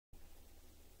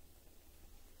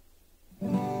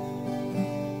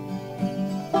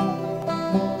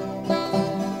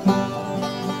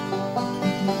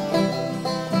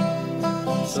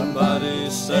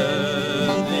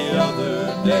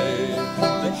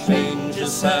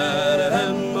sad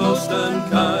and most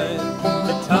unkind.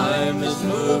 The time is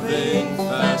moving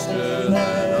faster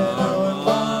than our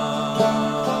minds.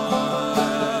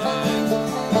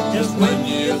 Just when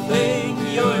you think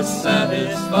you're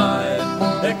satisfied,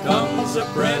 there comes a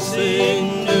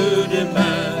pressing new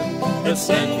demand that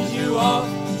sends you off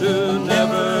to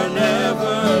Never,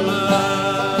 Never Land.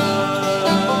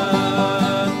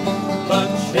 But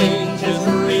change is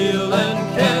real and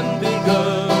can be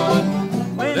good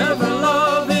whenever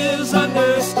love is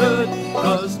understood,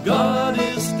 'cause God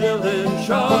is still in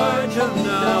charge of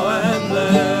now and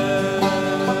then.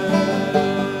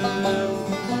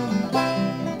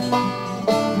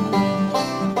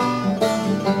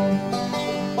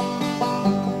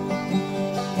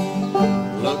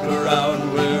 Look around,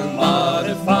 we're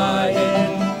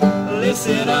modifying.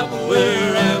 Listen up,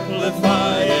 we're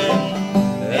amplifying.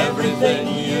 Everything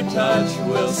you touch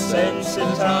will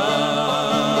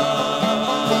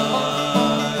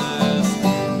sensitize.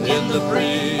 In the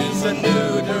breeze, a new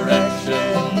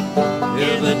direction.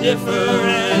 Hear the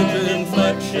different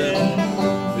inflection.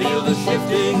 Feel the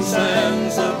shifting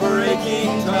sands of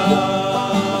breaking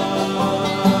tides.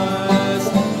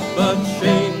 But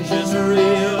change is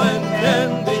real and can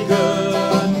be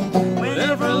good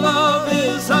whenever love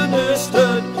is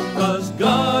understood, 'cause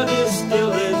God is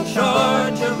still in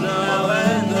charge of now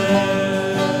and then.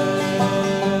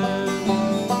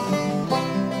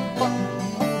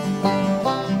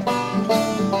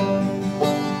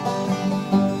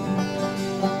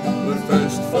 We're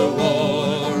first for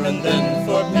war and then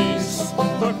for peace,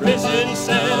 for prison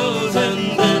cells and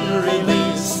then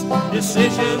release.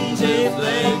 Decisions, if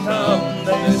they come,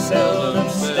 they seldom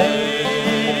stay.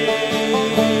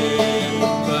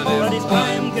 But if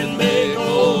time can make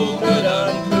old good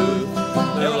uncouth,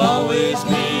 there'll always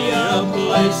be a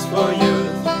place for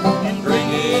youth in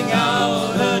bringing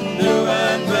out a new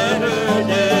and better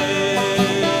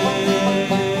day.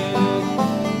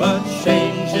 But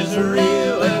change is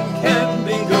real and can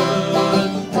be good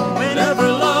whenever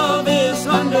love is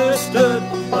understood,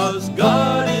 'cause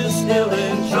God is still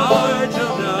in charge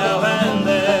of now and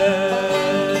then.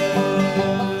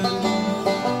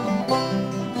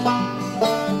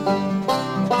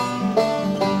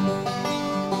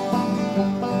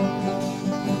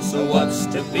 So what's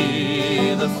to be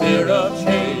the fear of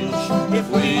change if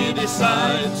we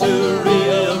decide to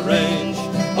rearrange,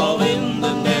 all in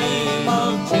the name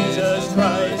of Jesus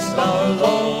Christ our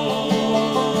Lord?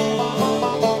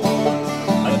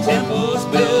 A temple's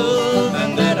built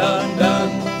and then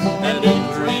undone, and in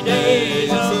 3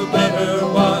 days a better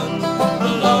one.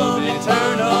 The love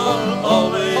eternal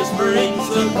always brings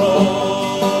the Lord.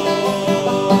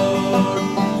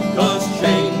 'Cause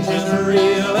change is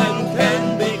real and can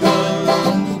be good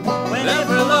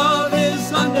whenever love is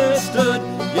understood.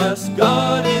 Yes, God